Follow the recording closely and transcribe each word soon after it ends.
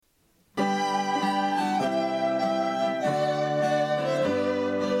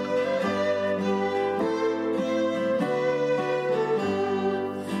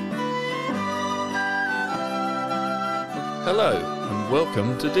Hello, and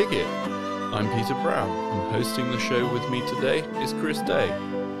welcome to Dig It. I'm Peter Brown, and hosting the show with me today is Chris Day.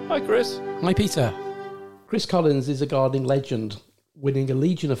 Hi, Chris. Hi, Peter. Chris Collins is a gardening legend, winning a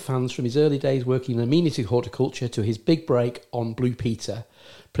legion of fans from his early days working in amenity horticulture to his big break on Blue Peter,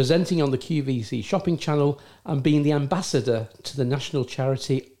 presenting on the QVC shopping channel and being the ambassador to the national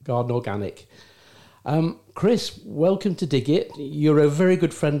charity Garden Organic. Chris, welcome to Dig It. You're a very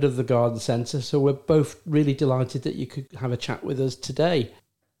good friend of the Garden Centre, so we're both really delighted that you could have a chat with us today.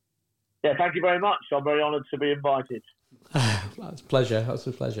 Yeah, thank you very much. I'm very honoured to be invited. That's a pleasure. That's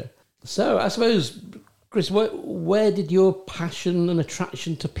a pleasure. So, I suppose, Chris, where did your passion and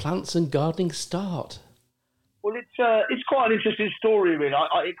attraction to plants and gardening start? Well, it's quite an interesting story, really.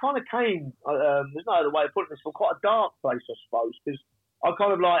 It kind of came, there's no other way of putting this, from quite a dark place, I suppose, because I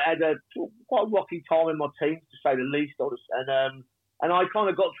kind of had a quite rocky time in my teens, to say the least, and I kind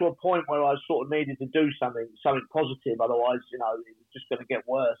of got to a point where I sort of needed to do something positive. Otherwise, it was just going to get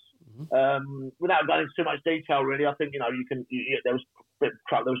worse. Mm-hmm. Without going into too much detail, really, I think there was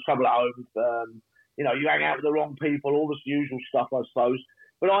trouble at home. You hang out with the wrong people, all this usual stuff, I suppose.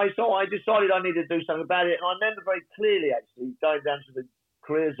 But I decided I needed to do something about it, and I remember very clearly actually going down to the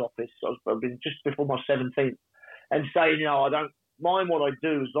careers office. I've been just before my 17th, and saying, I don't mind what I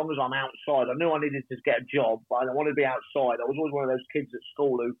do as long as I'm outside. I knew I needed to get a job, but I wanted to be outside. I was always one of those kids at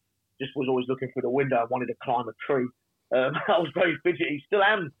school who just was always looking through the window and wanted to climb a tree. I was very fidgety, still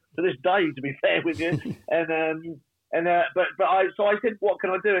am to this day, to be fair with you. So I said, what can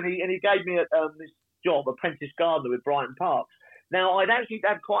I do? And he gave me this job, apprentice gardener with Brighton Park. Now, I'd actually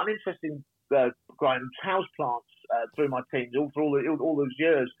had quite an interesting growing house plants through my teens, all those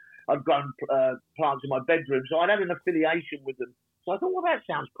years. I'd grown plants in my bedroom, so I'd had an affiliation with them. So I thought, well, that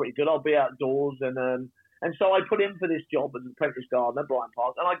sounds pretty good. I'll be outdoors. And so I put in for this job as an apprentice gardener, Brighton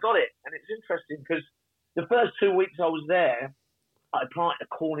Park, and I got it. And it's interesting because the first 2 weeks I was there, I planted a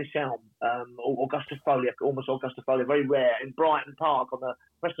Cornish elm, Augustifolia, almost Augustifolia, very rare, in Brighton Park,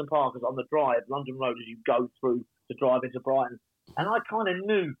 Preston Park, on the drive, London Road, as you go through to drive into Brighton. And I kind of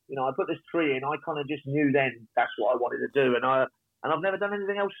knew, I put this tree in, I kind of just knew then that's what I wanted to do. And I've never done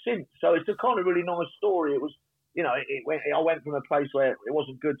anything else since. So it's a kind of really nice story. It was, I went from a place where it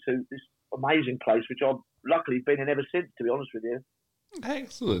wasn't good to this amazing place, which I've luckily been in ever since, to be honest with you.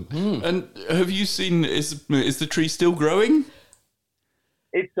 Excellent. And have you seen, is the tree still growing?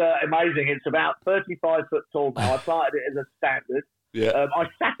 It's amazing. It's about 35 foot tall now. I planted it as a standard. Yeah. I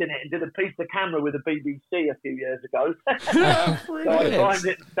sat in it and did a piece of camera with the BBC a few years ago. So I climbed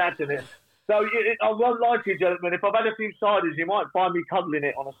it and sat in it. So I won't lie to you, gentlemen, if I've had a few ciders, you might find me cuddling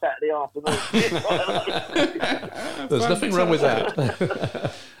it on a Saturday afternoon. There's nothing wrong with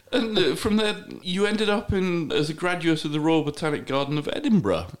that. And from there, you ended up as a graduate of the Royal Botanic Garden of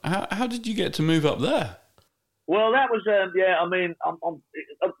Edinburgh. How did you get to move up there? Well, that was, I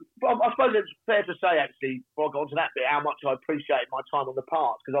suppose it's fair to say, actually, before I got onto that bit, how much I appreciated my time on the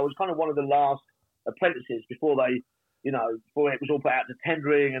parks, because I was kind of one of the last apprentices before before it was all put out to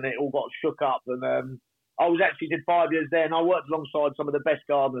tendering and it all got shook up. And I did 5 years there, and I worked alongside some of the best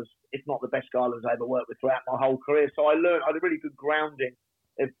gardeners, if not the best gardeners I ever worked with throughout my whole career. So I had a really good grounding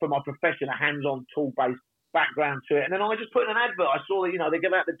for my profession, a hands-on, tool-based background to it. And then I just put in an advert. I saw that, they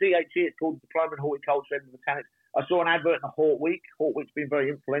give out the DHE, it's called Diploma in Horticulture and Botanics. I saw an advert in the Hort Week. Hort Week's been very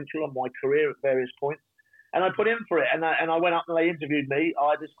influential on my career at various points. And I put in for it, and I went up and they interviewed me.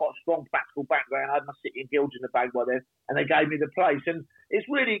 I had this quite strong practical background. I had my City and Guilds in the bag by then, and they gave me the place. And it's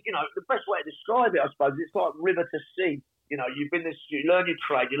really, the best way to describe it, I suppose, it's like river to sea. You learn your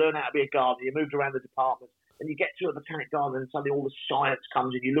trade, you learn how to be a gardener, you moved around the departments, and you get to a botanic garden, and suddenly all the science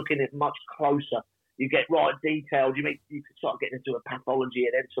comes in. You look in it much closer. You get right detailed. You can start getting into a pathology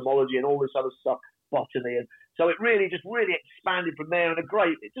and entomology and all this other stuff, botany, and so it really expanded from there. And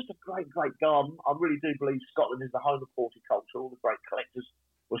it's just a great garden. I really do believe Scotland is the home of horticulture. All the great collectors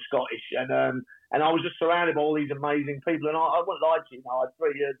were Scottish, and I was just surrounded by all these amazing people. And I won't lie to you, I had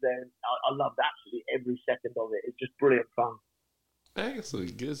 3 years there, and I loved absolutely every second of it. It's just brilliant fun.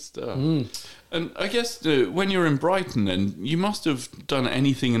 Excellent, good stuff. And I guess when you're in Brighton, then you must have done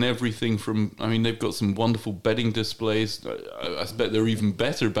anything and everything from, they've got some wonderful bedding displays. I bet they're even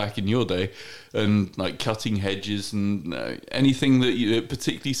better back in your day, and like cutting hedges and anything that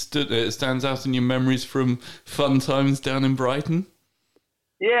particularly stands out in your memories from fun times down in Brighton.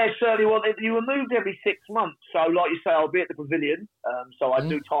 Yeah, certainly. Well, you were moved every 6 months. So, like you say, I'll be at the pavilion. So I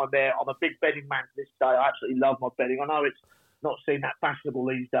do time there. I'm a big bedding man to this day. I absolutely love my bedding. I know it's not seen that fashionable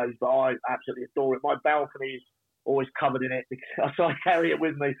these days, but I absolutely adore it. My balcony is always covered in it, so I carry it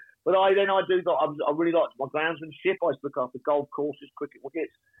with me. But I really liked my groundsmanship. I used to look after golf courses, cricket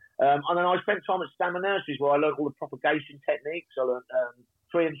wickets. And then I spent time at Stammer Nurseries where I learned all the propagation techniques. I learned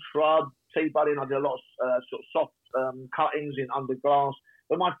tree and shrub, tea budding. I did a lot of sort of soft cuttings in under glass.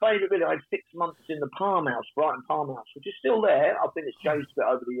 But my favourite really, I had 6 months in the Palm House, Brighton Palm House, which is still there. I think it's changed a bit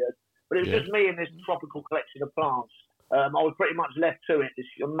over the years. But it was just me and this tropical collection of plants. I was pretty much left to it, this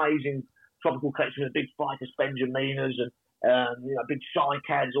amazing tropical collection of big Ficus benjaminas and big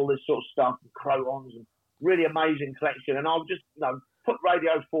cycads, all this sort of stuff, and crotons, and really amazing collection. And I would just put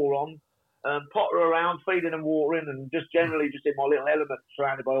Radio 4 on, potter around, feeding and watering, and just generally just in my little element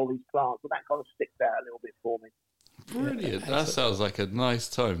surrounded by all these plants. But that kind of sticks out a little bit for me. Brilliant. That sounds like a nice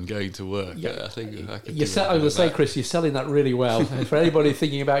time going to work. Yeah. I think I could I was say, Chris, you're selling that really well. For anybody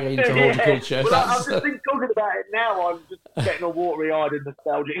thinking about getting into horticulture. Well, I've just been talking about it now. I'm just getting all watery-eyed and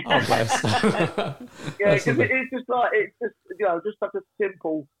nostalgic. Oh, bless. Yeah, because it's just like, it's just, just such a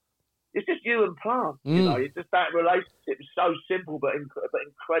simple, it's just you and plants, it's just that relationship is so simple but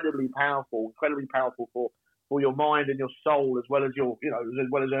incredibly powerful for your mind and your soul, as well as as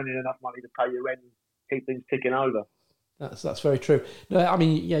well as earning enough money to pay your rent and keep things ticking over. That's very true. No, I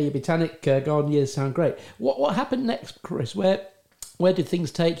mean, your botanic garden years sound great. What happened next, Chris? Where did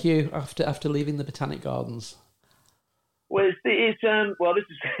things take you after leaving the botanic gardens? Well, this is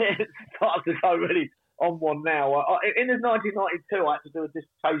starting to go really on one now. In 1992, I had to do a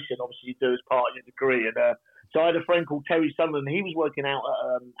dissertation. Obviously, you do as part of your degree, and so I had a friend called Terry Sutherland. He was working out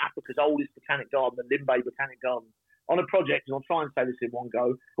at Africa's oldest botanic garden, the Limbe Botanic Garden, on a project, and I'll try and say this in one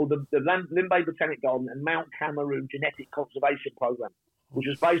go, called the Limbe Botanic Garden and Mount Cameroon Genetic Conservation Programme, which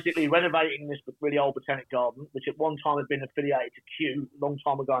was basically renovating this really old botanic garden, which at one time had been affiliated to Kew a long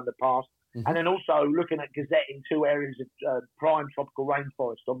time ago in the past, and then also looking at gazetting 2 areas of prime tropical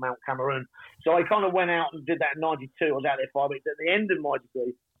rainforest on Mount Cameroon. So I kind of went out and did that in 92. I was out there 5 weeks. At the end of my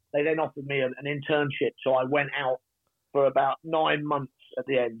degree, they then offered me an internship, so I went out for about 9 months at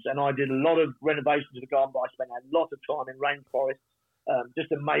the end, and I did a lot of renovations of the garden, but I spent a lot of time in rainforest.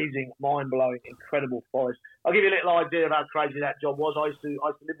 Just amazing, mind-blowing, incredible forest. I'll give you a little idea of how crazy that job was. I used to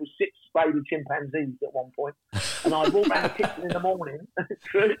live with 6 baby chimpanzees at one point, and I walked around the kitchen in the morning.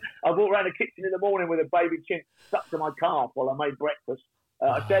 True. I walked around the kitchen in the morning with a baby chimp stuck to my calf while I made breakfast.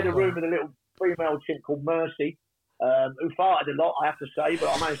 I shared a room with a little female chimp called Mercy, who farted a lot, I have to say, but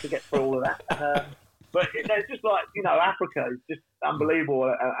I managed to get through all of that. But it's just like, Africa is just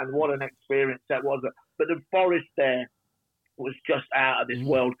unbelievable, and what an experience that was. But the forest there was just out of this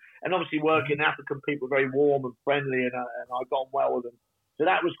world. And obviously working, African people are very warm and friendly, and I got on well with them. So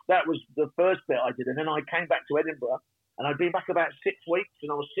that was the first bit I did. And then I came back to Edinburgh, and I'd been back about 6 weeks,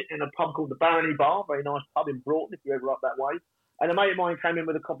 and I was sitting in a pub called the Barony Bar, very nice pub in Broughton, if you're ever up that way. And a mate of mine came in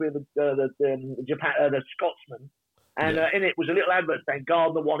with a copy of the Scotsman. And in it was a little advert saying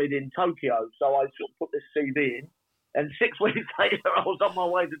gardener wanted in Tokyo. So I sort of put this CV in, and 6 weeks later I was on my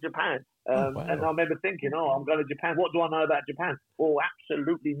way to Japan. And I remember thinking, I'm going to Japan. What do I know about Japan? Oh,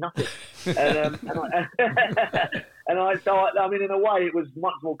 absolutely nothing. and I mean, in a way, it was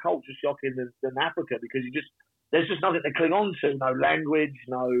much more culture shocking than Africa, because there's just nothing to cling on to. No language,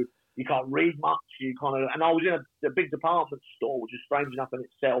 you can't read much. And I was in a big department store, which is strange enough in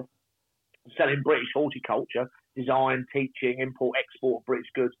itself, selling British horticulture, design, teaching, import, export of British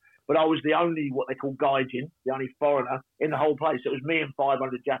goods. But I was the only, what they call gaijin, the only foreigner in the whole place. It was me and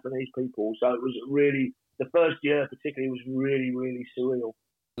 500 Japanese people. So it was really, the first year particularly was really, really surreal.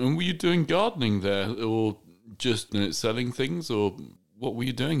 And were you doing gardening there, or just selling things, or what were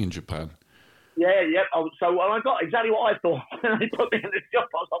you doing in Japan? Yeah. So I got exactly what I thought when they put me in this job.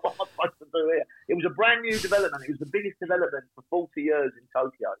 I was like, what am I supposed to do here? It was a brand new development. It was the biggest development for 40 years in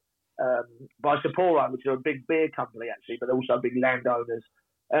Tokyo. By Sapporo, which are a big beer company actually, but they're also big landowners.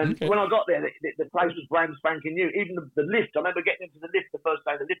 And when I got there, the place was brand spanking new. Even the lift, I remember getting into the lift the first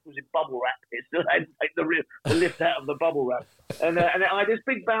day. The lift was in bubble wrap. It still had to take the lift out of the bubble wrap. And I had this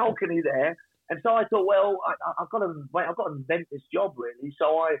big balcony there. And so I thought, well, I've got to invent this job really.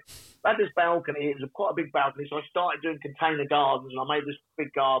 So I had this balcony. It was quite a big balcony. So I started doing container gardens, and I made this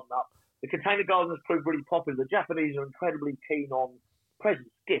big garden up. The container gardens proved really popular. The Japanese are incredibly keen on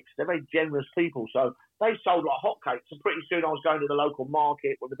presents, gifts. They're very generous people, so they sold like hotcakes. And pretty soon I was going to the local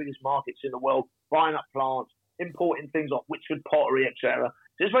market, one of the biggest markets in the world, buying up plants, importing things like Witchwood pottery, etc.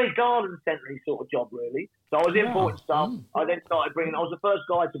 So it's a very garden-centric sort of job, really. So I was importing stuff. I then started I was the first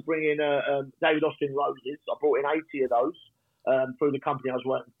guy to bring in David Austin roses. I brought in 80 of those through the company I was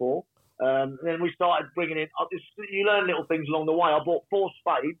working for. And then we started bringing in, you learn little things along the way. I bought 4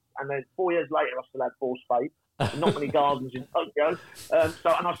 spades, and then 4 years later I still had 4 spades. not many gardens in Tokyo.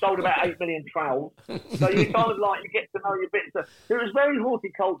 And I sold about 8 million trowels. So you kind of like, you get to know your bits. It was very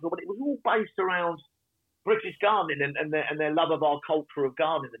horticultural, but it was all based around British gardening and their love of our culture of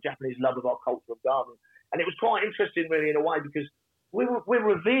gardening, the Japanese love of our culture of gardening. And it was quite interesting, really, in a way, because we're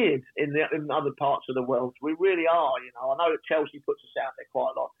revered in other parts of the world. We really are, you know. I know that Chelsea puts us out there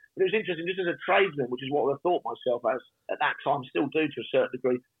quite a lot. But it was interesting, just as a tradesman, which is what I thought myself as at that time, still do to a certain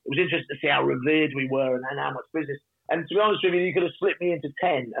degree. It was interesting to see how revered we were and how much business. And to be honest with you, you could have split me into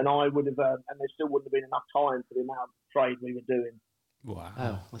 10 and I would have, and there still wouldn't have been enough time for the amount of trade we were doing. Wow.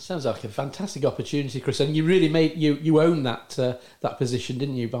 Oh, that sounds like a fantastic opportunity, Chris. And you really made you own that position,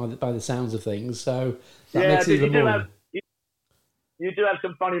 didn't you, by the sounds of things? So that makes it even more. You do have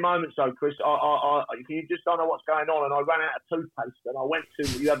some funny moments, though, Chris. You just don't know what's going on. And I ran out of toothpaste, and I went to,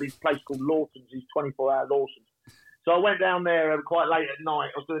 you have this place called Lawson's, these 24-hour Lawson's. So I went down there quite late at night.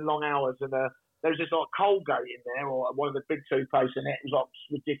 I was doing long hours, and there was this like Colgate in there, or one of the big toothpaste, and it was like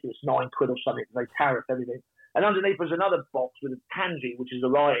ridiculous, £9 or something. They tariff everything. And underneath was another box with a kanji, which is the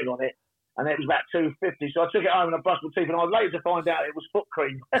writing on it, and it was about $2.50. So I took it home and I brushed my teeth, and I was later to find out it was foot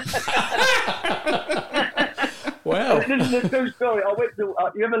cream. Wow. This is a true story. I went to,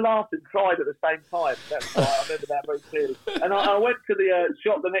 you ever laughed and cried at the same time? That's right, I remember that very clearly. And I went to the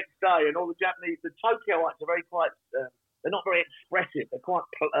shop the next day, and all the Japanese, the Tokyoites are very quite, they're not very expressive. They're quite,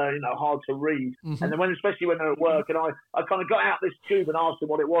 hard to read. Mm-hmm. And then especially when they're at work, and I kind of got out this tube and asked them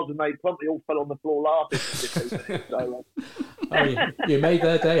what it was, and they promptly all fell on the floor laughing. So, you made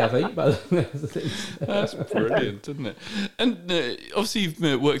their day, I think. That's brilliant, isn't it? And obviously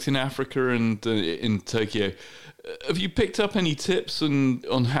you've worked in Africa and in Tokyo. Have you picked up any tips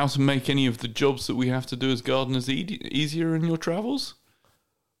on how to make any of the jobs that we have to do as gardeners easier in your travels?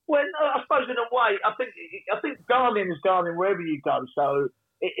 Well, I suppose in a way, I think gardening is gardening wherever you go. So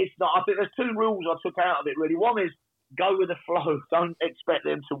it's not. I think there's two rules I took out of it really. One is go with the flow. Don't expect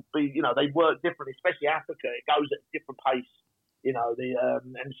them to be. They work differently, especially Africa. It goes at a different pace.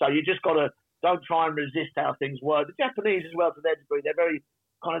 And so you just got to don't try and resist how things work. The Japanese as well, to their degree, they're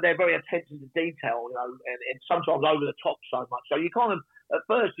very attentive to detail, and sometimes over the top so much. So you kind of, at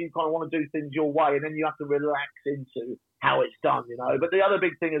first, you kind of want to do things your way, and then you have to relax into how it's done, But the other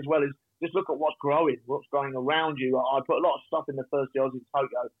big thing as well is just look at what's growing around you. I put a lot of stuff in the first year I was in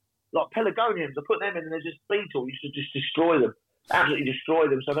Tokyo, like pelargoniums. I put them in, and there's this beetle. You should just destroy them, absolutely destroy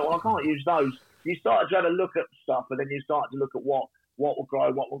them. So I thought, well, I can't use those. You start to have a look at stuff, and then you start to look at what will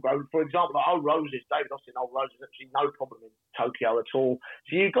grow. For example, like old roses, David Austin old roses, actually no problem in Tokyo at all.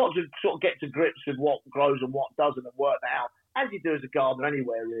 So you've got to sort of get to grips with what grows and what doesn't and work that out, as you do as a gardener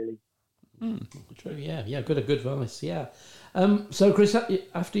anywhere, really. True, yeah, good advice, yeah. So, Chris,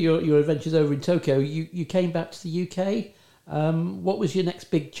 after your adventures over in Tokyo, you came back to the UK. What was your next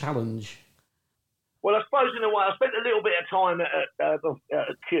big challenge? Well, I suppose in a way, I spent a little bit of time at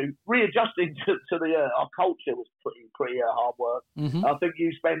Kew readjusting to our culture was pretty hard work. Mm-hmm. I think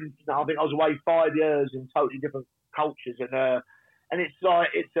I was away 5 years in totally different cultures, and it's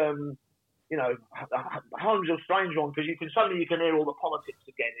like home's a strange one because you can hear all the politics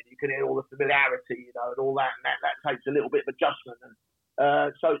again, and you can hear all the familiarity, and all that, and that takes a little bit of adjustment.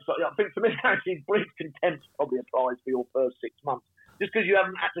 And so I think familiarity breeds contempt probably applies for your first 6 months, just because you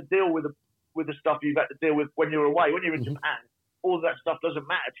haven't had to deal with the stuff you've had to deal with when you're away. When you're in Japan, all of that stuff doesn't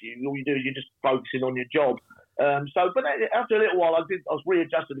matter to you. All you do is you're just focusing on your job. But after a little while, I was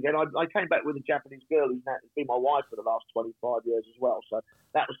readjusted again. I came back with a Japanese girl who's been my wife for the last 25 years as well. So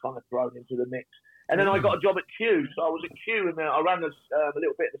that was kind of thrown into the mix. And then I got a job at Kew. So I was at Kew, and I ran a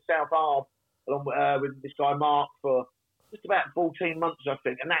little bit of the South Arb along with this guy Mark for just about 14 months, I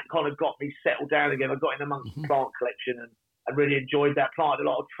think. And that kind of got me settled down again. I got in amongst the plant collection and I really enjoyed that. Planted a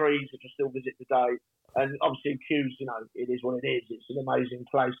lot of trees, which I still visit today. And obviously, Kew's, it is what it is. It's an amazing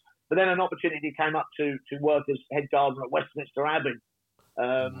place. But then an opportunity came up to work as head gardener at Westminster Abbey,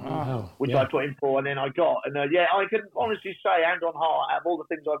 which I put in for, and then I got. And I can honestly say, hand on heart, out of all the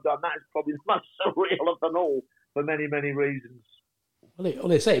things I've done, that is probably the most surreal of them all for many, many reasons. Well,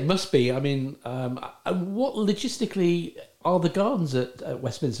 they say it must be. I mean, what logistically are the gardens at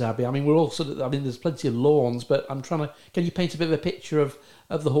Westminster Abbey? I mean, we're all there's plenty of lawns, but can you paint a bit of a picture of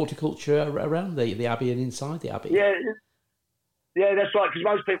the horticulture around the Abbey and inside the Abbey? Yeah, that's right, because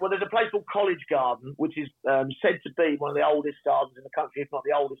most people, there's a place called College Garden, which is said to be one of the oldest gardens in the country, if not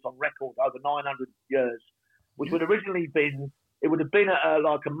the oldest on record, over 900 years, which would originally it would have been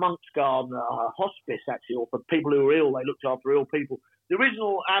like a monk's garden, a hospice actually, or for people who were ill, they looked after ill people. The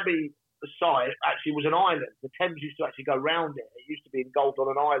original Abbey site actually was an island. The Thames used to actually go round it. It used to be engulfed on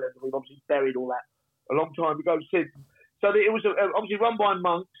an island, and we've obviously buried all that a long time ago since. So it was obviously run by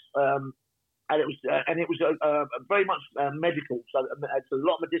monks, and it was very much medical. So it's a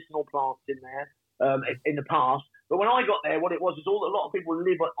lot of medicinal plants in there in the past. But when I got there, what it was is a lot of people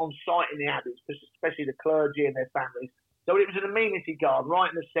live on site in the abbeys, especially the clergy and their families. So it was an amenity garden right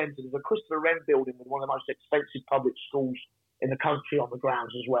in the centre. There's a Christopher Wren building with one of the most expensive public schools in the country on the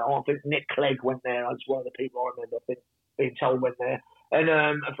grounds as well. I think Nick Clegg went there as one of the people I remember being told went there, and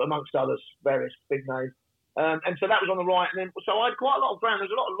amongst others, various big names. And so that was on the right, and then so I had quite a lot of ground.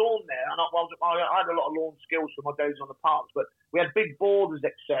 There's a lot of lawn there, and I had a lot of lawn skills from my days on the parks. But we had big borders,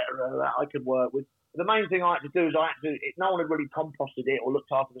 etc., that I could work with. The main thing I had to do is no one had really composted it or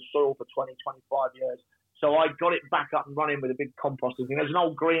looked after the soil for 20, 25 years. So I got it back up and running with a big composting thing. There's an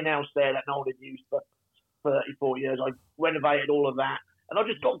old greenhouse there that no one had used for 30, 40 years. I renovated all of that, and I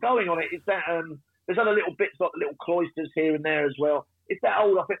just got going on it. It's that there's other little bits like little cloisters here and there as well. It's that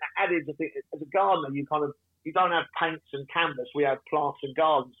old, I think, that adage. I think as a gardener, you don't have paints and canvas. We have plants and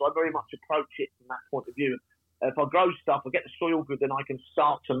gardens. So I very much approach it from that point of view. If I grow stuff, I get the soil good, then I can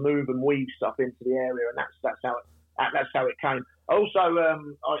start to move and weave stuff into the area, and that's how it came. Also,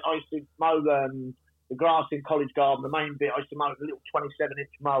 I used to mow the grass in College Garden. The main bit, I used to mow with a little 27-inch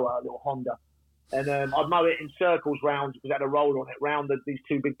mower, a little Honda, and I'd mow it in circles round because it had a roller on it round these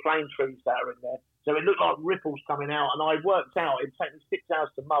two big plane trees that are in there. So it looked like ripples coming out, and I worked out it'd take me 6 hours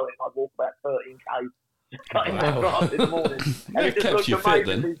to mow it, and I'd walk about 13k cutting that grass in the morning. And it just looked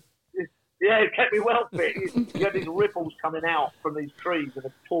amazing. Yeah, it kept me well fit. You had these ripples coming out from these trees, and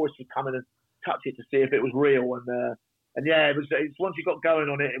the tourists would come in and touch it to see if it was real. And yeah, it's once you got going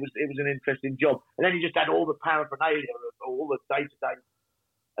on it, it was an interesting job. And then you just had all the paraphernalia of all the day-to-day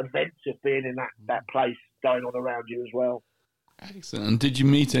events of being in that place going on around you as well. Excellent. And did you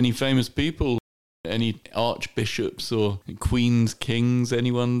meet any famous people? Any archbishops or queens, kings,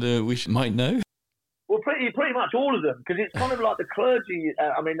 anyone we might know? Well, pretty much all of them, because it's kind of like the clergy.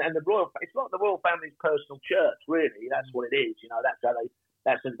 And the royal. It's not the royal family's personal church, really. That's what it is. That's how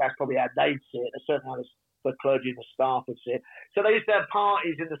that's probably how they'd see it. That's certainly how the clergy and the staff would see it. So they used to have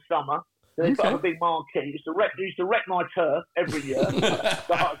parties in the summer. So they put up a big marquee. Used to wreck my turf every year.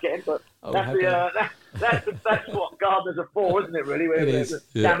 Start again, but that's what gardeners are for, isn't it? Really,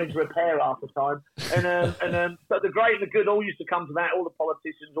 damage repair half the time. And but the great and the good all used to come to that. All the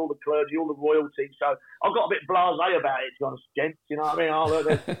politicians, all the clergy, all the royalty. So I got a bit blasé about it, to be honest, gents. You know what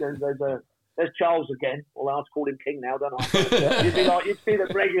I mean? There's Charles again. Although I have to call him King now, don't I? You'd see them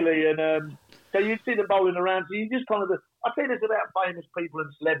regularly, and so you'd see them bowling around. So you just kind of. I think it's about famous people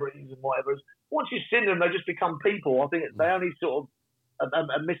and celebrities and whatever. Once you've seen them, they just become people. I think they only sort of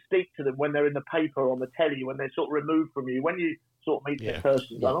a mystique to them when they're in the paper or on the telly, when they're sort of removed from you. When you sort of meet the person,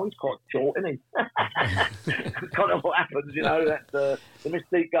 he's quite short, isn't he? It's kind of what happens, that the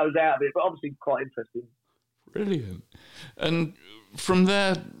mystique goes out of it, but obviously quite interesting. Brilliant. And from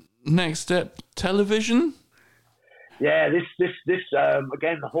there, next step, television? Yeah, this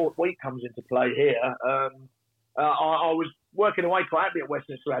again, the Hawk Week comes into play here. I was working away quite happy at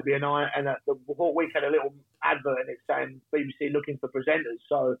Westminster Abbey, and the Hawk Week had a little advert in it saying BBC looking for presenters.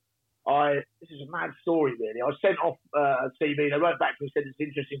 So this is a mad story, really. I sent off a CV. They wrote back to me and said, it's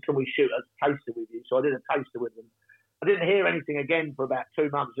interesting, can we shoot a taster with you? So I did a taster with them. I didn't hear anything again for about 2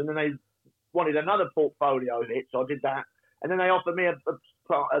 months, and then they wanted another portfolio hit, so I did that. And then they offered me a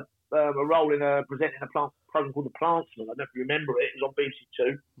role in presenting a program called The Plantsman. I don't know if you remember it. It was on BBC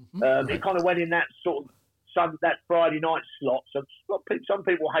Two. Mm-hmm. It kind of went in that sort of that Friday night slot. So some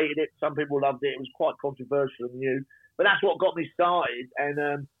people hated it, some people loved it. It was quite controversial and new, but that's what got me started.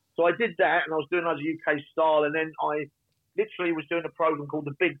 And so I did that, and I was doing it as a UK style, and then I literally was doing a program called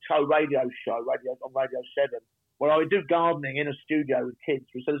the Big Toe Radio Show on Radio 7, where I would do gardening in a studio with kids,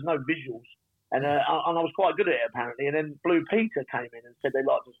 so there's no visuals. And I was quite good at it, apparently. And then Blue Peter came in and said they'd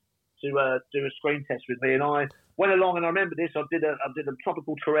like to do a screen test with me. And I went along, and I remember this. I did a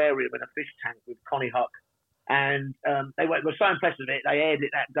tropical terrarium in a fish tank with Connie Huck. And they were so impressed with it, they aired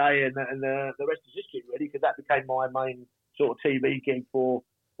it that day. And the rest is history, really, because that became my main sort of TV gig for,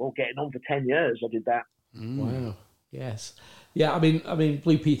 getting on for 10 years. I did that. Wow. Yes. Yeah, I mean,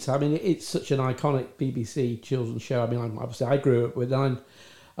 Blue Peter, it's such an iconic BBC children's show. Obviously, I grew up with it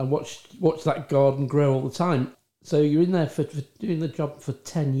and watched that garden grow all the time. So you're in there for doing the job for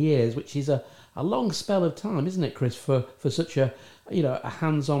 10 years, which is a long spell of time, isn't it, Chris, for such a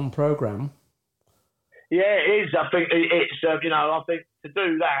hands-on programme? Yeah, it is. I think it's I think to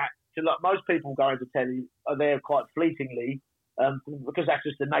do that, like most people go into telly are there quite fleetingly, because that's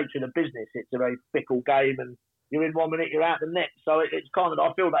just the nature of the business. It's a very fickle game, and you're in 1 minute, you're out the next. So it's kind of,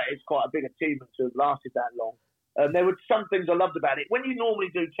 I feel that it's quite a big achievement to have lasted that long. There were some things I loved about it. When you normally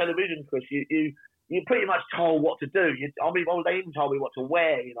do television, Chris, you you're pretty much told what to do. They even told me what to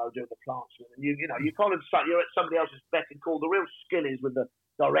wear, during the plants. And you kind of you're at somebody else's beck and call. The real skill is with the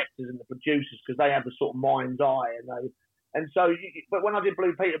directors and the producers because they have the sort of mind's eye, but when I did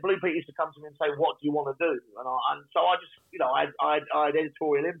Blue Peter used to come to me and say, "What do you want to do?" And so I just, I had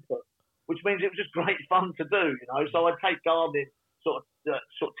editorial input, which means it was just great fun to do, So I'd take gardening sort of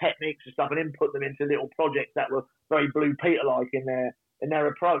techniques and stuff and input them into little projects that were very Blue Peter-like in their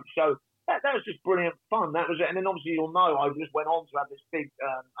approach. So that was just brilliant fun. That was it. And then obviously you'll know I just went on to have this big,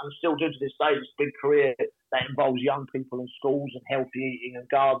 and still do to this day, this big career that involves young people and schools and healthy eating and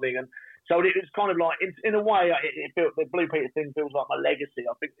gardening. And so it was kind of like, in a way, it felt, the Blue Peter thing feels like my legacy.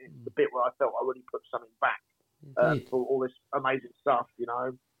 I think it's the bit where I felt I really put something back for all this amazing stuff,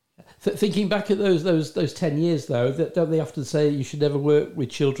 Thinking back at those 10 years, though, don't they often say you should never work with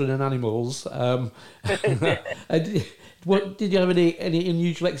children and animals? Did you have any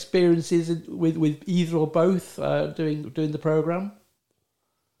unusual experiences with either or both doing the programme?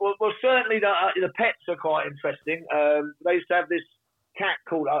 Well, certainly the pets are quite interesting. They used to have this cat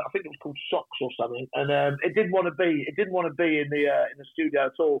called, I think it was called Socks or something, and it didn't want to be in the studio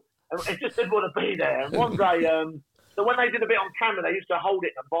at all. It just didn't want to be there. And one day, so when they did a bit on camera, they used to hold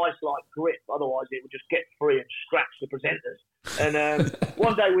it in a vice-like grip, otherwise it would just get free and scratch the presenters. And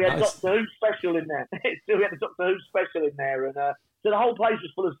one day we had Doctor Who special in there. We had the Doctor Who special in there, and so the whole place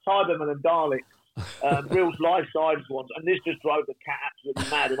was full of Cybermen and Daleks. Real life-size ones, and this just drove the cat absolutely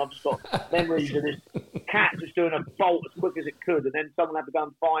mad. And I've just got memories of this cat just doing a bolt as quick as it could, and then someone had to go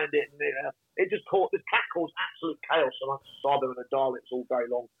and find it, and this cat caused absolute chaos amongst Cybermen and Daleks all day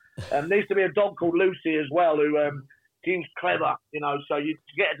long. There used to be a dog called Lucy as well, who she was clever, So to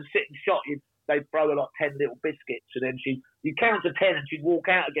get her to sit and shot, they'd throw her like 10 little biscuits, and then you count to 10 and she'd walk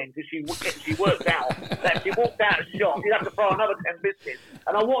out again because she worked out that if she walked out of shot, you'd have to throw another 10 biscuits.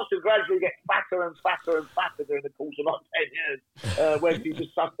 And I watched her gradually get fatter and fatter and fatter during the course of like 10 years, where she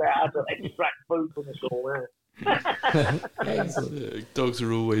just sucked out how to extract food from us all. Yeah, dogs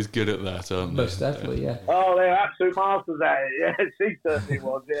are always good at that, aren't they? Most definitely, yeah. Oh, they're absolute masters at it. Yeah, she certainly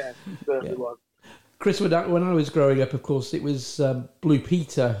was. Yeah, she certainly was. Chris, when I was growing up, of course, it was Blue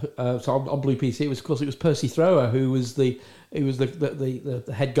Peter. So on Blue Peter, it was Percy Thrower who was the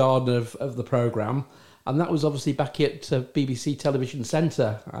head gardener of the programme, and that was obviously back at BBC Television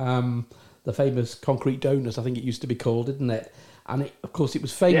Centre, the famous Concrete Donuts, I think it used to be called, didn't it? And of course, it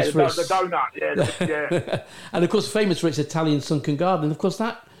was famous for its... the donut, yeah. And of course, famous for its Italian sunken garden. And of course,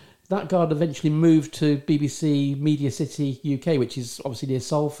 that garden eventually moved to BBC Media City UK, which is obviously near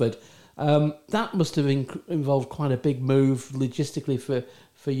Salford. That must have involved quite a big move logistically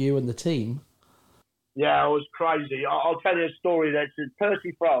for you and the team. Yeah, it was crazy. I'll tell you a story. That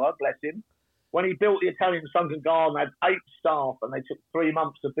Percy Thrower, bless him, when he built the Italian sunken garden, had 8 staff, and they took 3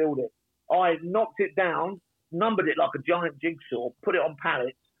 months to build it. I knocked it down, numbered it like a giant jigsaw, put it on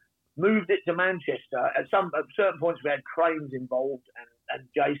pallets, moved it to Manchester. At certain points, we had cranes involved and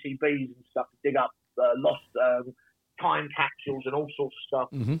JCBs and stuff to dig up lost time capsules and all sorts of stuff.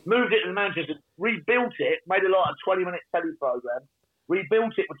 Mm-hmm. Moved it to Manchester, rebuilt it, made it like a 20-minute telly program.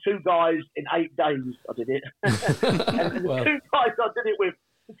 Rebuilt it with 2 guys in 8 days. I did it, and the wow. 2 guys I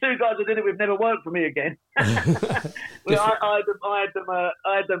did it with never worked for me again. I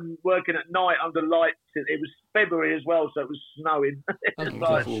had them working at night under lights. It was February as well, so it was snowing.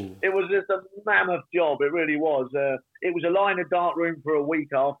 It was just a mammoth job. It really was. It was a lie in a dark room for a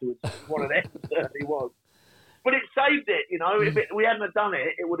week afterwards. One of them certainly was. But it saved it, If we hadn't have done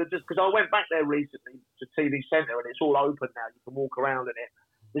it, it would have just... Because I went back there recently to TV Centre, and it's all open now. You can walk around in it.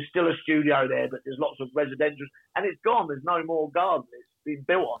 There's still a studio there, but there's lots of residential. And it's gone. There's no more garden. It's been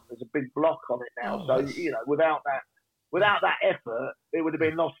built on. There's a big block on it now. So, without that effort, it would have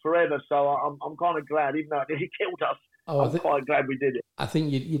been lost forever. So I'm kind of glad, even though it nearly killed us. I'm quite glad we did it. I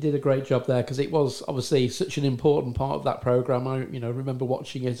think you did a great job there, because it was obviously such an important part of that programme. I remember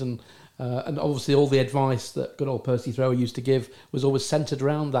watching it, and obviously all the advice that good old Percy Thrower used to give was always centred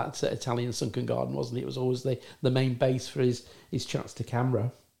around that Italian sunken garden, wasn't it? It was always the main base for his chats to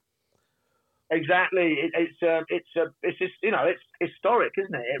camera. Exactly. It's historic,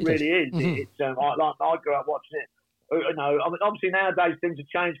 isn't it? It really is. Mm-hmm. I grew up watching it. Obviously nowadays things have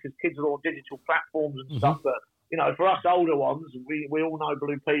changed because kids are on digital platforms and stuff. But for us older ones, we all know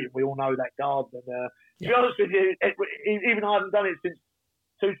Blue Peter. We all know that garden. To be honest with you, even I haven't done it since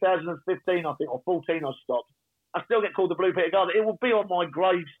 2015, I think, or 14. I stopped. I still get called the Blue Peter Garden. It will be on my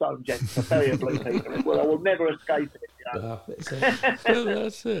gravestone, gents. I tell you, Blue Peter. I will never escape it.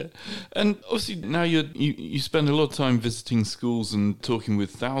 That's it. And obviously now you spend a lot of time visiting schools and talking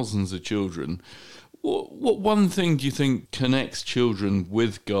with thousands of children. What one thing do you think connects children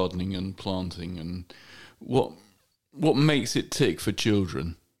with gardening and planting, and what makes it tick for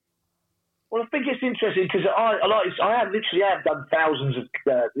children? Well, I think it's interesting because I have done thousands of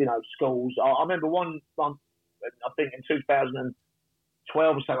schools. I remember one month, I think in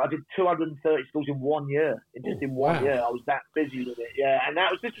 2012 or so, I did 230 schools in 1 year. In 1 year, I was that busy with it. Yeah, and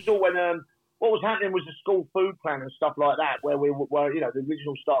this was all when what was happening was the school food plan and stuff like that, where we were, the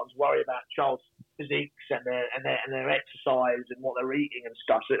original starters worry about child's physiques and their exercise and what they're eating and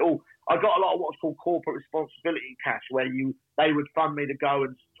stuff. So I got a lot of what's called corporate responsibility cash, where they would fund me to go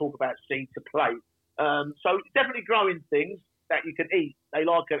and talk about seed to plate. So definitely growing things that you can eat. They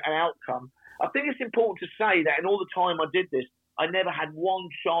like an outcome. I think it's important to say that in all the time I did this, I never had one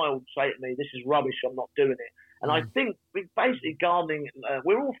child say to me, "This is rubbish, I'm not doing it." And I think basically gardening,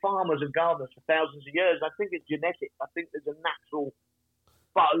 we're all farmers and gardeners for thousands of years. I think it's genetic. I think there's a natural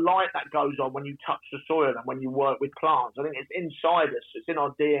light that goes on when you touch the soil and when you work with plants. I think it's inside us. It's in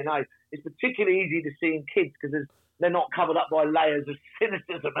our DNA. It's particularly easy to see in kids because they're not covered up by layers of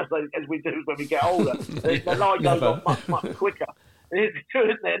cynicism as we do when we get older. The light goes on much, much quicker. It's true,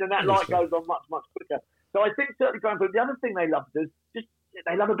 isn't it? And that light goes on much, much quicker. So I think certainly going through, the other thing they love to do is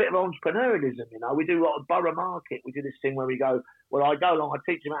they love a bit of entrepreneurialism, We do a lot of borough market. We do this thing where I go along, I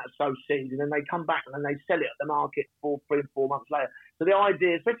teach them how to sow seeds, and then they come back and then they sell it at the market 3 and 4 months later. So the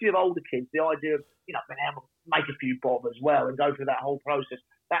idea, especially of older kids, the idea of, being able to make a few bob as well and go through that whole process,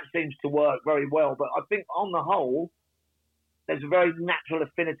 that seems to work very well. But I think on the whole, there's a very natural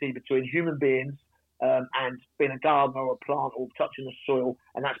affinity between human beings and being a gardener or a plant or touching the soil,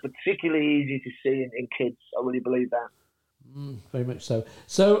 and that's particularly easy to see in kids. I really believe that. Very much so.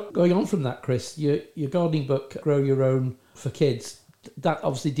 So going on from that, Chris, your gardening book, Grow Your Own for Kids, that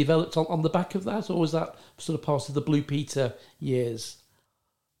obviously developed on the back of that, or was that sort of part of the Blue Peter years?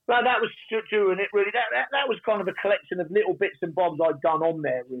 Well, that was true, and it really that was kind of a collection of little bits and bobs I'd done on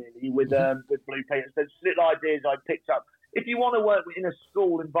there, really, with Blue Peter. There's little ideas I picked up. If you want to work in a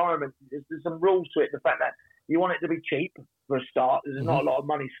school environment, there's some rules to it. The fact that you want it to be cheap for a start. There's not a lot of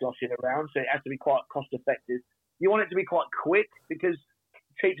money sloshing around, so it has to be quite cost effective. You want it to be quite quick because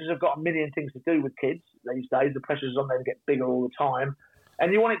teachers have got a million things to do with kids these days. The pressures on them get bigger all the time.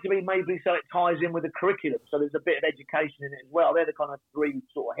 And you want it to be maybe so it ties in with the curriculum. So there's a bit of education in it as well. They're the kind of three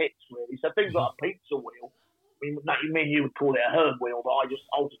sort of hits, really. So things like a pizza wheel. You would call it a herb wheel, but I just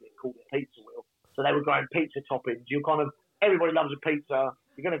ultimately called it a pizza wheel. So they were growing pizza toppings. Everybody loves a pizza.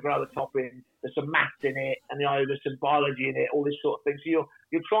 You're going to grow a topping. There's some maths in it, and there's some biology in it, all this sort of thing. So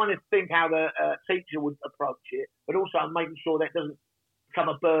you're trying to think how the teacher would approach it, but also making sure that it doesn't become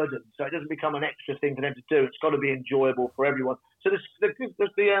a burden, so it doesn't become an extra thing for them to do. It's got to be enjoyable for everyone. So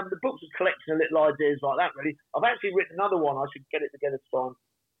the book's a collection of little ideas like that, really. I've actually written another one. I should get it together to try and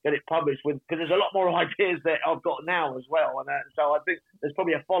get it published because there's a lot more ideas that I've got now as well. And so I think there's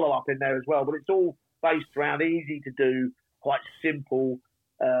probably a follow-up in there as well, but it's all based around easy to do, quite simple,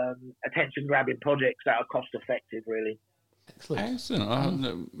 attention-grabbing projects that are cost-effective, really.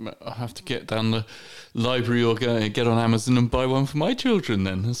 Excellent. I'll have to get down the library or get on Amazon and buy one for my children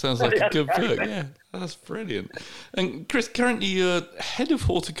then. That sounds like a good book. Yeah, that's brilliant. And Chris, currently you're head of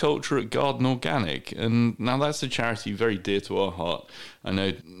horticulture at Garden Organic, and now that's a charity very dear to our heart. I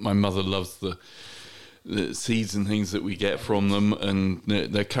know my mother loves the seeds and things that we get from them, and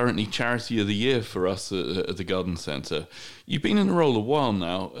they're currently Charity of the Year for us at the Garden Centre. You've been in the role a while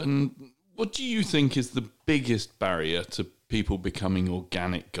now, and what do you think is the biggest barrier to people becoming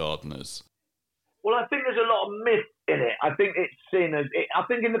organic gardeners? Well, I think there's a lot of myth in it. I think it's seen as, I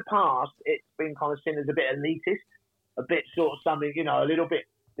think in the past it's been kind of seen as a bit elitist, a bit sort of something, a little bit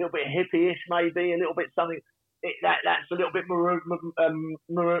hippie-ish maybe, a little bit something that's a little bit removed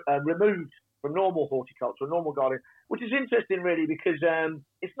from normal horticulture, normal gardening, which is interesting really because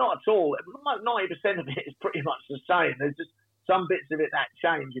it's not at all. 90% of it is pretty much the same. There's just some bits of it that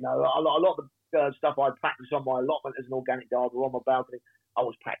change. A lot of the stuff I practice on my allotment as an organic gardener on my balcony, I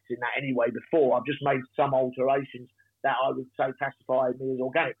was practicing that anyway before. I've just made some alterations that I would say classify me as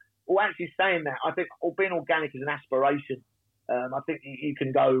organic. Or actually saying that, I think being organic is an aspiration. I think you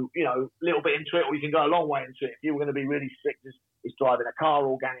can go, a little bit into it, or you can go a long way into it. If you were going to be really strict, it's driving a car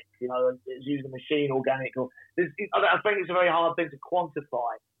organic, it's using a machine organic. I think it's a very hard thing to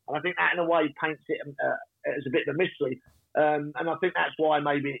quantify. And I think that in a way paints it as a bit of a mystery. And I think that's why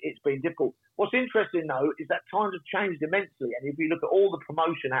maybe it's been difficult. What's interesting, though, is that times have changed immensely. And if you look at all the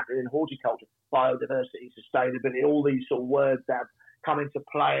promotion happening in horticulture, biodiversity, sustainability, all these sort of words that have come into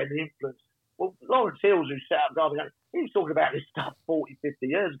play and influence. Well, Lawrence Hills, who set up Garden Organic, he was talking about this stuff 40, 50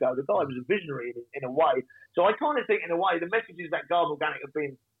 years ago. The guy was a visionary in a way. So I kind of think, in a way, the messages that Garden Organic have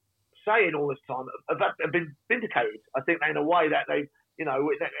been saying all this time have been vindicated. I think in a way that they,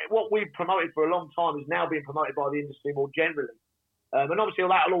 what we've promoted for a long time is now being promoted by the industry more generally. And obviously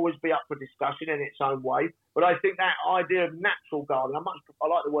that'll always be up for discussion in its own way. But I think that idea of natural gardening, I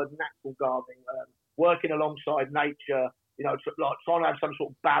like the word natural gardening, working alongside nature, like trying to have some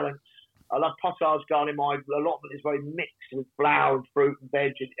sort of balance. I love potage gardening. My allotment is very mixed with flower and fruit and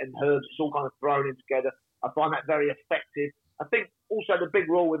veg and herbs. It's all kind of thrown in together. I find that very effective. I think also the big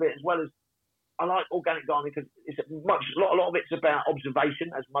rule with it, as well as I like organic gardening because a lot of it's about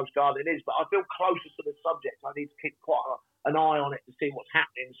observation, as most gardening is. But I feel closer to the subject. I need to keep quite an eye on it to see what's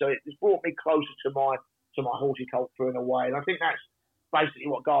happening. So it's brought me closer to my horticulture in a way. And I think that's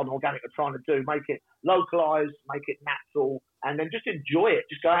basically what Garden Organic are trying to do: make it localised, make it natural, and then just enjoy it.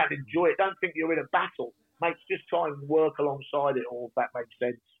 Just go out and enjoy it. Don't think you're in a battle. Just try and work alongside it all, if that makes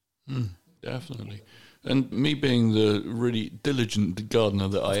sense. Definitely. And me being the really diligent gardener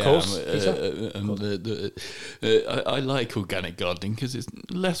that I am, I like organic gardening because it's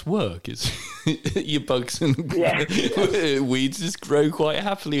less work. It's your bugs and weeds just grow quite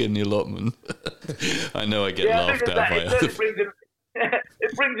happily in the allotment. I know I get laughed at by others.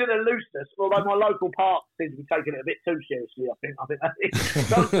 It brings in a looseness, although my local park seems to be taking it a bit too seriously. I think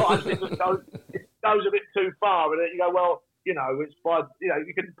sometimes it just goes a bit too far, and you go, well, it's by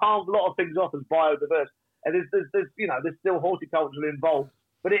you can palm a lot of things off as biodiverse, and there's still horticulture involved.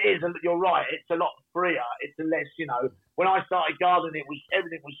 But it is, you're right, it's a lot freer. It's a less, when I started gardening,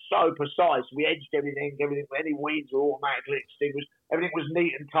 everything was so precise. We edged everything, any weeds were automatically extinguished. Everything was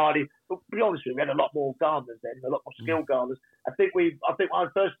neat and tidy. But to be honest with you, we had a lot more gardeners then, a lot more skilled gardeners. I think when I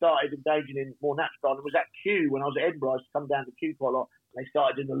first started engaging in more natural gardening was at Kew when I was at Edinburgh. I used to come down to Kew quite a lot. They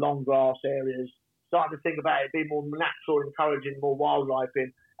started in the long grass areas, starting to think about it being more natural, encouraging more wildlife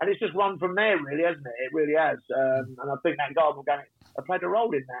in. And it's just run from there, really, hasn't it? It really has. And I think that Garden Organic played a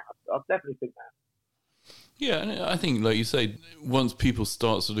role in that. I definitely think that. Yeah, and I think, like you say, once people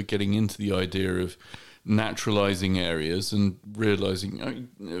start sort of getting into the idea of naturalising areas and realising,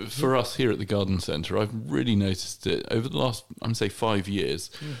 for us here at the Garden Centre, I've really noticed it over the last, I'm say 5 years,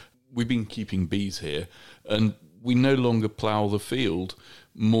 we've been keeping bees here, and we no longer plough the field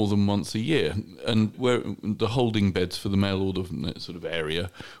more than once a year, and where the holding beds for the mail order sort of area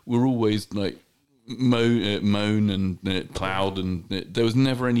were always like mown and ploughed, and there was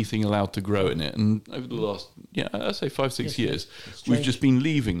never anything allowed to grow in it. And over the last, I'd say 5-6 years, we've just been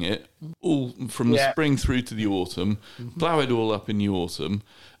leaving it all from the spring through to the autumn, plough it all up in the autumn.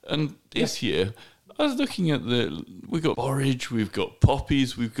 And this year, I was looking at we've got borage, we've got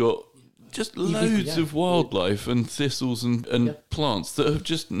poppies, we've got just loads of wildlife and thistles and plants that have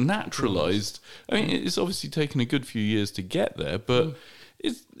just naturalised. I mean, it's obviously taken a good few years to get there, but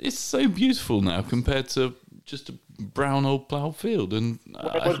it's so beautiful now compared to just a brown old ploughed field. And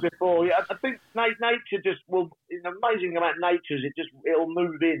it was before. Yeah, I think nature just will. The amazing about nature is it'll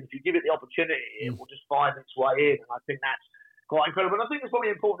move in if you give it the opportunity. It will just find its way in, and I think that's quite incredible. And I think it's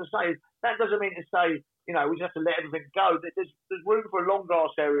probably important to say is that doesn't mean to say we just have to let everything go. There's room for a long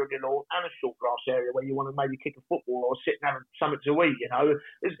grass area on your lawn and a short grass area where you want to maybe kick a football or sit and have something to eat. It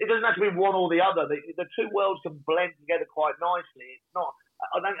doesn't have to be one or the other. The two worlds can blend together quite nicely. It's not.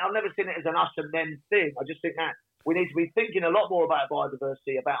 I've never seen it as an us and them thing. I just think that we need to be thinking a lot more about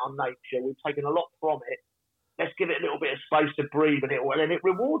biodiversity, about our nature. We've taken a lot from it. Let's give it a little bit of space to breathe, and it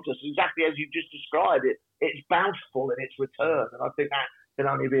rewards us exactly as you just described it. It's bountiful in its return, and I think that can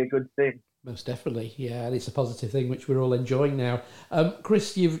only be a good thing. Most definitely, yeah, and it's a positive thing which we're all enjoying now.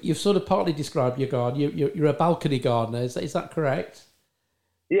 Chris, you've sort of partly described your garden. You're a balcony gardener, is that correct?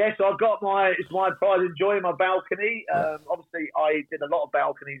 Yes, it's my pride enjoying my balcony. Obviously, I did a lot of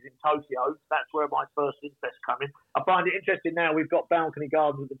balconies in Tokyo. That's where my first interest came in. I find it interesting now we've got balcony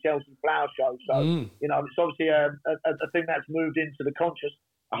gardens at the Chelsea Flower Show. So, it's obviously a thing that's moved into the conscious.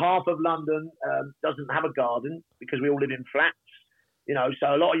 Half of London doesn't have a garden because we all live in flats.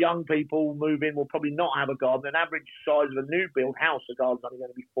 So a lot of young people move in will probably not have a garden. An average size of a new build house, a garden's only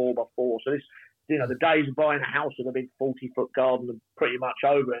going to be 4x4. So this, the days of buying a house with a big 40-foot garden are pretty much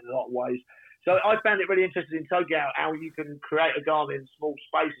over in a lot of ways. So I found it really interesting in Tokyo how you can create a garden in small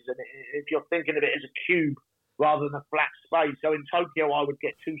spaces. And if you're thinking of it as a cube rather than a flat space. So in Tokyo, I would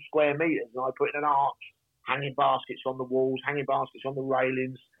get 2 square meters and I put in an arch, hanging baskets on the walls, hanging baskets on the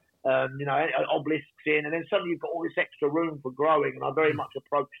railings. Obelisks in, and then suddenly you've got all this extra room for growing. And I very much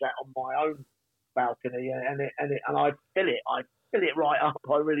approach that on my own balcony, and I fill it right up.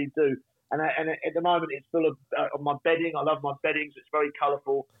 I really do. And at the moment, it's full of my bedding. I love my beddings. It's very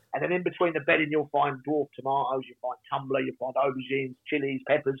colourful. And then in between the bedding, you'll find dwarf tomatoes, you'll find tumbler, you'll find aubergines, chilies,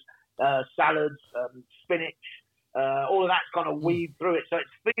 peppers, salads, spinach. all of that's kind of weaved through it. So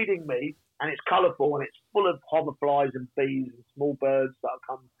it's feeding me, and it's colourful, and it's full of hoverflies and bees and small birds that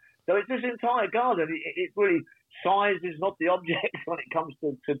come. So it's this entire garden. It really, size is not the object when it comes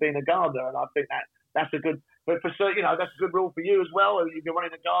to being a gardener, and I think that's a good. But for that's a good rule for you as well. If you're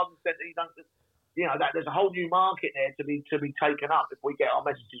running a garden centre, you don't. That there's a whole new market there to be taken up if we get our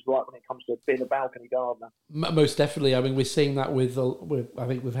messages right when it comes to being a balcony gardener. Most definitely. I mean, we're seeing that with I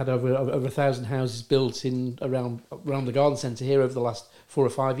think we've had over 1,000 houses built in around the garden centre here over the last 4 or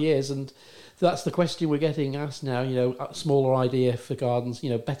 5 years, and that's the question we're getting asked now. A smaller idea for gardens.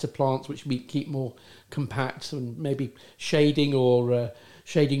 Better plants which we keep more compact, and maybe shading or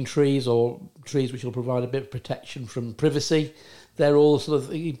shading trees, or trees which will provide a bit of protection from privacy. They're all sort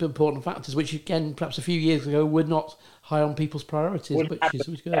of important factors, which again, perhaps a few years ago, were not high on people's priorities, which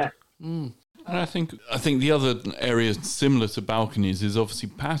is good. Yeah. And I think the other area similar to balconies is obviously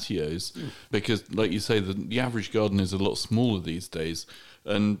patios, because, like you say, the average garden is a lot smaller these days,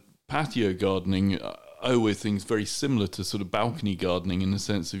 and patio gardening, I always think is very similar to sort of balcony gardening in the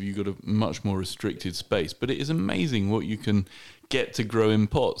sense of you've got a much more restricted space. But it is amazing what you can get to grow in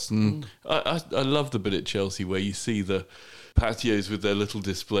pots, and I love the bit at Chelsea where you see the patios with their little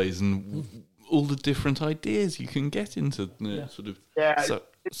displays and all the different ideas you can get into sort of. Yeah,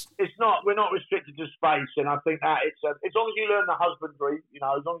 it's not. We're not restricted to space, and I think that it's as long as you learn the husbandry,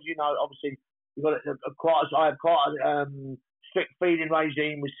 as long as you know. Obviously, you've got I have quite a strict feeding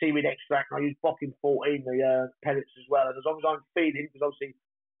regime with seaweed extract. And I use Bocking 14, the pellets as well, and as long as I'm feeding, because obviously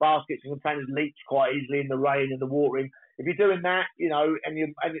baskets and containers leach quite easily in the rain and the watering. If you're doing that,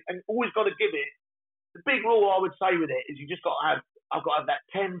 and always got to give it. The big rule I would say with it is you just got to have. I've got to have that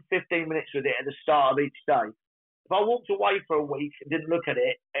 10, 15 minutes with it at the start of each day. If I walked away for a week and didn't look at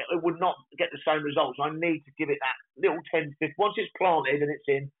it, it would not get the same results. I need to give it that little 10, 15. Once it's planted and it's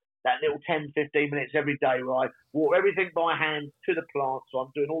in, that little 10, 15 minutes every day, right? Water everything by hand to the plant. So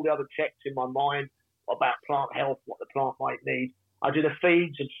I'm doing all the other checks in my mind about plant health, what the plant might need. I do the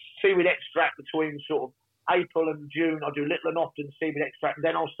feeds and seaweed extract between sort of April and June. I do little and often seaweed extract, and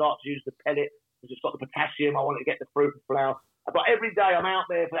then I'll start to use the pellet because it's got the potassium. I want to get the fruit and flower. But every day I'm out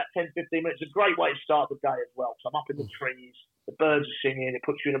there for that 10, 15 minutes. It's a great way to start the day as well. So I'm up in the trees, the birds are singing, it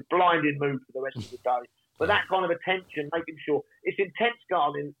puts you in a blinding mood for the rest of the day. But that kind of attention, making sure it's intense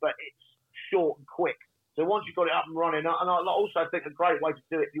gardening, but it's short and quick. So once you've got it up and running, and I also think a great way to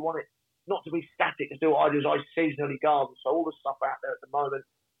do it, if you want it not to be static, is do what I do is I seasonally garden. So all the stuff out there at the moment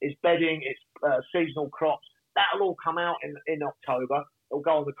is bedding, it's seasonal crops. That'll all come out in October. It'll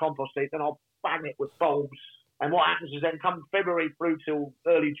go on the compost heap, then I'll bang it with bulbs. And what happens is then come February through till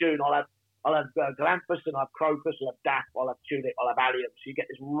early June, I'll have galanthus, and I'll have crocus, I'll have daff, I'll have tulip, I'll have allium. So you get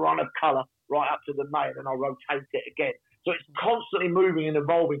this run of colour right up to the May, and then I'll rotate it again. So it's constantly moving and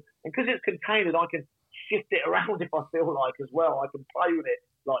evolving. And because it's contained, I can shift it around if I feel like as well. I can play with it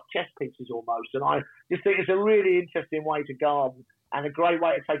like chess pieces almost. And I just think it's a really interesting way to garden and a great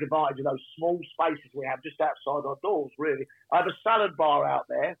way to take advantage of those small spaces we have just outside our doors, really. I have a salad bar out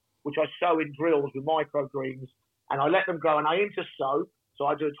there, which I sow in drills with microgreens, and I let them grow, and I intersow. So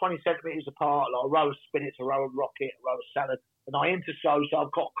I do 20 centimetres apart, like a row of spinach, a row of rocket, a row of salad, and I intersow, so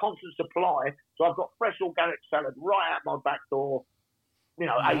I've got constant supply. So I've got fresh organic salad right out my back door,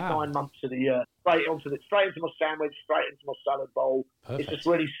 8-9 months of the year, straight into my sandwich, straight into my salad bowl. Perfect. It's just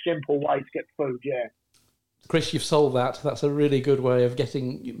a really simple way to get food, yeah. Chris, you've solved that. That's a really good way of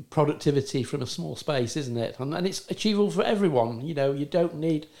getting productivity from a small space, isn't it? And it's achievable for everyone. You don't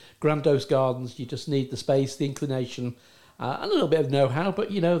need grandiose gardens. You just need the space, the inclination, and a little bit of know-how. But,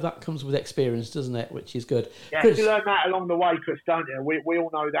 that comes with experience, doesn't it? Which is good. Yeah, Chris, you learn that along the way, Chris, don't you? We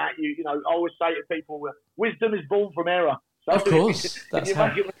all know that. I always say to people, wisdom is born from error. So of course. If you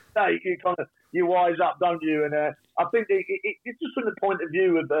make a mistake, you wise up, don't you? And I think it's just from the point of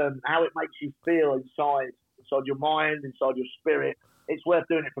view of how it makes you feel inside your mind, inside your spirit. It's worth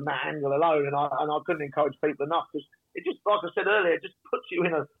doing it from that angle alone, and I couldn't encourage people enough, because it just, like I said earlier, it just puts you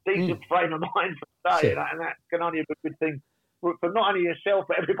in a decent frame of mind for the day, and that can only be a good thing for not only yourself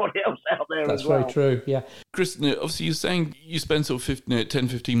but everybody else out there. That's as well. That's very true. Yeah, Chris, obviously you're saying you spend sort of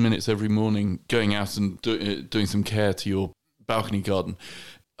 10-15 minutes every morning going out and doing some care to your balcony garden.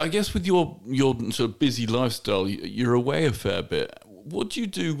 I guess with your sort of busy lifestyle, you're away a fair bit. What do you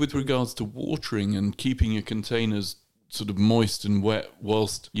do with regards to watering and keeping your containers sort of moist and wet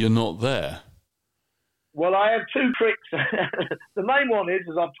whilst you're not there? Well, I have two tricks. The main one is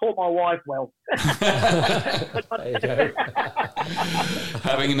I've taught my wife well. There you go.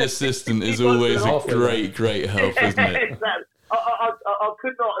 Having an assistant is always a great help, isn't it? Exactly. I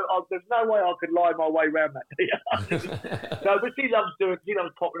could not. there's no way I could lie my way around that. So, but she loves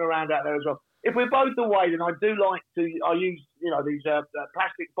popping around out there as well. If we're both away, then I do like to. I use these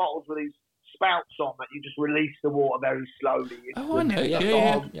plastic bottles with these spouts on that you just release the water very slowly. Oh, I know.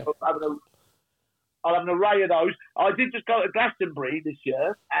 Yeah. I'll have an array of those. I did just go to Glastonbury this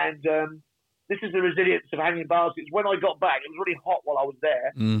year, and this is the resilience of hanging baskets. When I got back, it was really hot while I was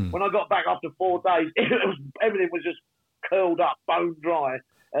there. When I got back after 4 days, everything was just curled up, bone dry.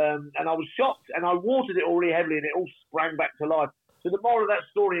 And I was shocked, and I watered it all really heavily, and it all sprang back to life. So the moral of that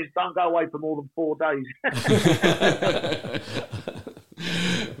story is don't go away for more than 4 days.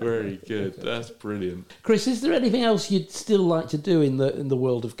 Very good. That's brilliant. Chris, is there anything else you'd still like to do in the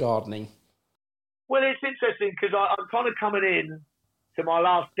world of gardening? Well, it's interesting because I'm kind of coming in to my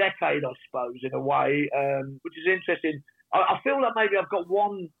last decade, I suppose, in a way, which is interesting. I feel like maybe I've got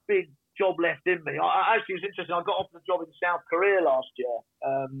one big job left in me. Actually, it was interesting. I got offered a job in South Korea last year,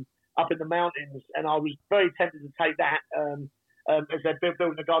 up in the mountains, and I was very tempted to take that as they're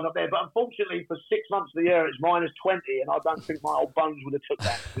building a garden up there. But unfortunately, for 6 months of the year, it's -20, and I don't think my old bones would have took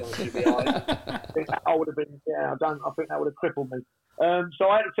that. To be honest with you. I think that I would have been. I think that would have crippled me. So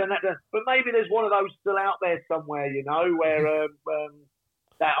I had to turn that down. But maybe there's one of those still out there somewhere, where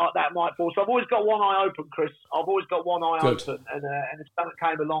that might fall. So I've always got one eye open, Chris. I've always got one eye open, and if something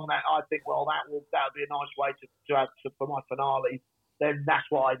came along that I think, well, that would be a nice way to have for my finale, then that's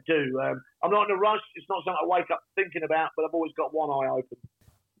what I do. I'm not in a rush. It's not something I wake up thinking about, but I've always got one eye open.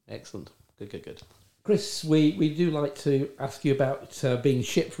 Excellent. Good. Chris, we do like to ask you about being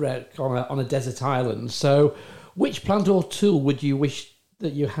shipwrecked on a desert island. So, which plant or tool would you wish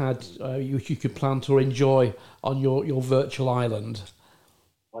that you had, you could plant or enjoy on your virtual island?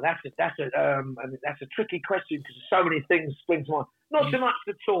 Well, that's a tricky question because so many things spring to mind. Not so much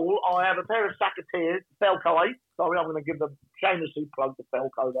the tool. I have a pair of Sacateers, Felco 8. Sorry, I'm going to give them shamelessly plug the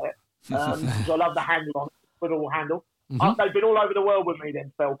Felco there. Because I love the handle on it, football handle. They've been all over the world with me,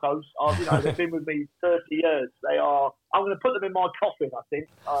 then Felcos. They've been with me 30 years. I'm going to put them in my coffin, I think.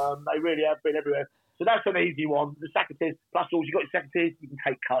 They really have been everywhere. So that's an easy one. The Sacateers, plus all, you've got your Sacateers, you can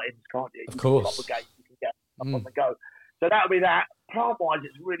take cuttings, can't you? Of course. Propagate, you can get up on the go. So that'll be that. Plant-wise,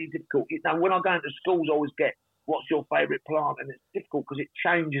 it's really difficult. When I go into schools, I always get, what's your favourite plant? And it's difficult because it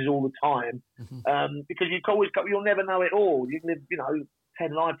changes all the time. Because you'll never know it all. You can live,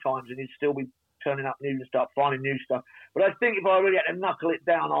 10 lifetimes and you'd still be turning up new stuff, finding new stuff. But I think if I really had to knuckle it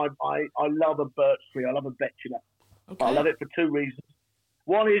down, I love a birch tree. I love a betula. Okay. I love it for 2 reasons.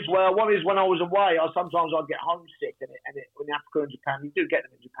 One is when I was away, sometimes I'd get homesick, and in Africa and Japan, you do get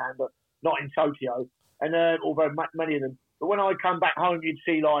them in Japan, but not in Tokyo, and although many of them. But when I come back home, you'd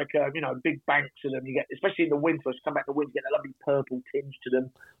see big banks of them. You get, especially in the winter, come back in the winter, you get a lovely purple tinge to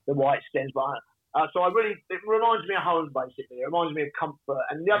them, the white stems. But it reminds me of home, basically. It reminds me of comfort.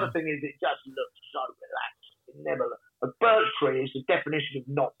 And the other thing is, it just looks so relaxed. A birch tree is the definition of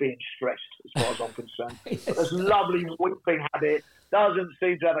not being stressed, as far as I'm concerned. Yes. This lovely weeping habit, doesn't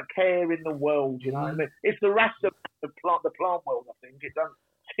seem to have a care in the world, you know what I mean? It's the rest of the plant world, I think. It doesn't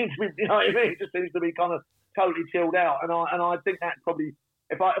seem to be, you know what I mean? It just seems to be kind of totally chilled out. And I think that probably,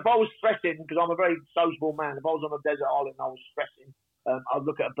 if I was stressing, because I'm a very sociable man, if I was on a desert island and I was stressing, I'd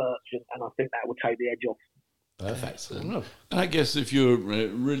look at a birch and I think that would take the edge off. Perfect. And I guess if you're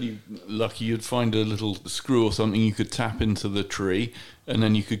really lucky, you'd find a little screw or something you could tap into the tree, and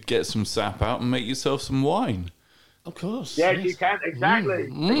then you could get some sap out and make yourself some wine. Of course. Yes, you can. Exactly.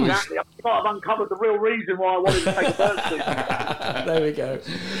 Exactly. I think I've uncovered the real reason why I wanted to take a birch tree. There we go.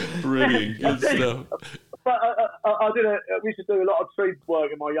 Brilliant. Good stuff. But we used to do a lot of tree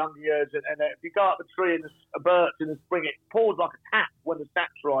work in my younger years, and if you go up a tree in a birch in the spring, it pours like a tap when the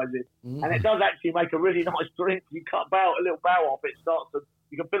sap's rising, and it does actually make a really nice drink. You cut a little bough off,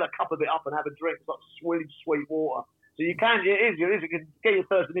 you can fill a cup of it up and have a drink. It's like sweet water. So you can, you can get your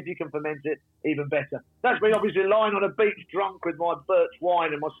thirst, and if you can ferment it, even better. That's me obviously lying on a beach drunk with my birch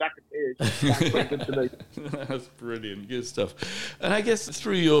wine and my Sacateers. That's pretty good to me. That's brilliant, good stuff. And I guess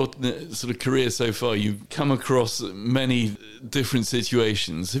through your sort of career so far, you've come across many different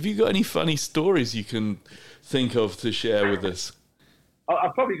situations. Have you got any funny stories you can think of to share with us?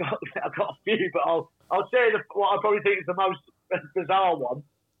 I've probably got a few, but I'll share what I probably think is the most bizarre one.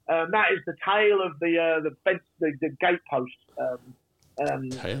 That is the tail of the gatepost.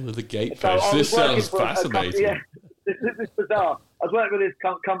 Tail of the gatepost. This sounds fascinating. This is bizarre. I was working with this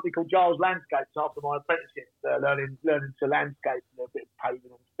company called Giles Landscapes after my apprenticeship, learning to landscape and a bit of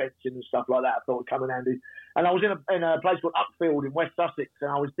paving and fencing and stuff like that. I thought it would come in handy. And I was in a place called Upfield in West Sussex,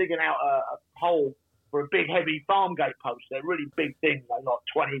 and I was digging out a hole for a big, heavy farm gate post. They're really big things, like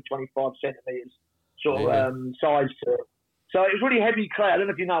 20, 25 centimetres sort of size to it. So it was really heavy clay. I don't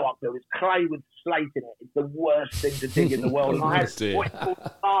know if you know Uckfield. It's clay with slate in it. It's the worst thing to dig in the world. And I had what you call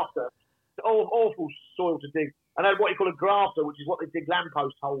a grafter. It's awful soil to dig. And I had what you call a grafter, which is what they dig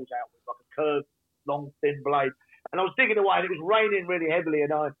lamppost holes out with, like a curved, long, thin blade. And I was digging away, and it was raining really heavily.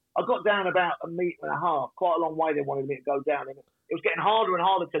 And I got down about 1.5 meters, quite a long way they wanted me to go down. And it was getting harder and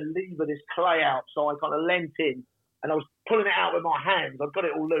harder to lever this clay out. So I kind of leant in, and I was pulling it out with my hands. I got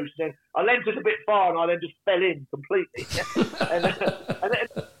it all loose. Then I leant it a bit far, and I then just fell in completely. and then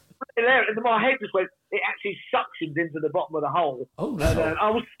my head just went, it actually suctioned into the bottom of the hole. Oh, no. And I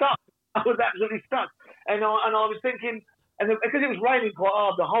was stuck. I was absolutely stuck. And I was thinking, and because it was raining quite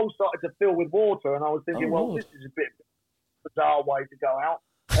hard, the hole started to fill with water. And I was thinking, this is a bit bizarre way to go out.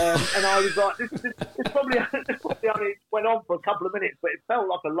 And I was like, this probably only went on for a couple of minutes, but it felt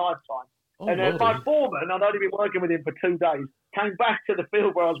like a lifetime. And my foreman, I'd only been working with him for 2 days, came back to the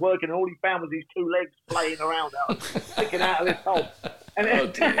field where I was working, and all he found was these 2 legs playing around out, sticking out of this hole. And,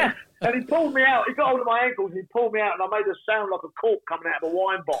 and he pulled me out. He got hold of my ankles, and he pulled me out, and I made a sound like a cork coming out of a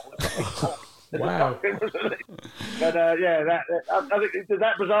wine bottle. Wow. But I think, is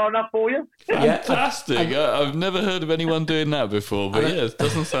that bizarre enough for you? Fantastic. I've never heard of anyone doing that before, but it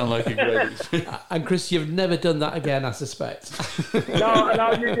doesn't sound like a great experience. And Chris, you've never done that again, I suspect. No,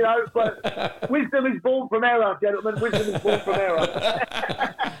 but wisdom is born from error, gentlemen. Wisdom is born from error.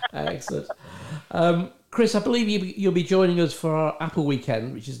 Excellent. Chris, I believe you'll be joining us for our Apple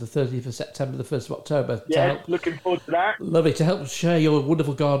Weekend, which is the 30th of September, the 1st of October. Yeah, looking forward to that. Lovely, to help share your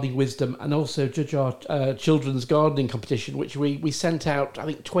wonderful gardening wisdom and also judge our children's gardening competition, which we sent out, I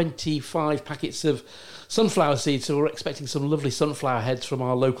think, 25 packets of sunflower seeds. So we're expecting some lovely sunflower heads from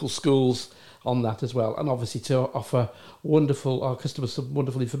our local schools on that as well. And obviously to offer our customers some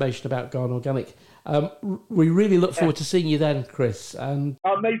wonderful information about Garden Organic. We really look forward to seeing you then, Chris. And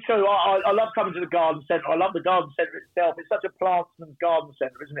me too. I love coming to the garden centre. I love the garden centre itself. It's such a plantsman's garden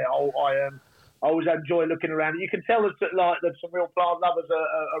centre, isn't it? I always enjoy looking around. You can tell that some real plant lovers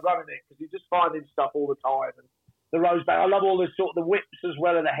are running it, because you're just finding stuff all the time. And the rose bed, I love all the the whips as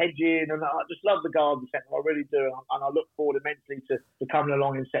well, and the hedging, and I just love the garden centre. I really do, and I look forward immensely to coming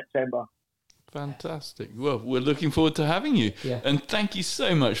along in September. Fantastic. Well, we're looking forward to having you. Yeah. And thank you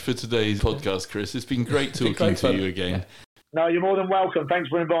so much for today's podcast, Chris. It's been great talking to you again. Yeah. No, you're more than welcome. Thanks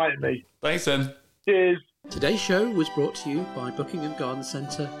for inviting me. Thanks, then. Cheers. Today's show was brought to you by Buckingham Garden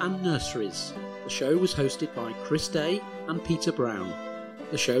Centre and Nurseries. The show was hosted by Chris Day and Peter Brown.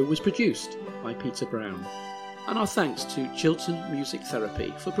 The show was produced by Peter Brown. And our thanks to Chiltern Music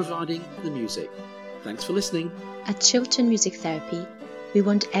Therapy for providing the music. Thanks for listening. At Chiltern Music Therapy, we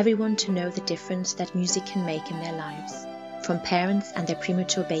want everyone to know the difference that music can make in their lives. From parents and their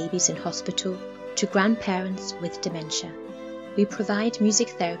premature babies in hospital to grandparents with dementia. We provide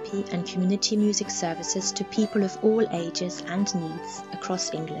music therapy and community music services to people of all ages and needs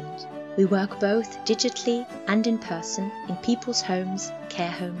across England. We work both digitally and in person in people's homes, care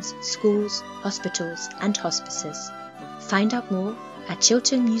homes, schools, hospitals and hospices. Find out more at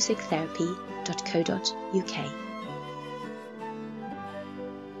chilternmusictherapy.co.uk.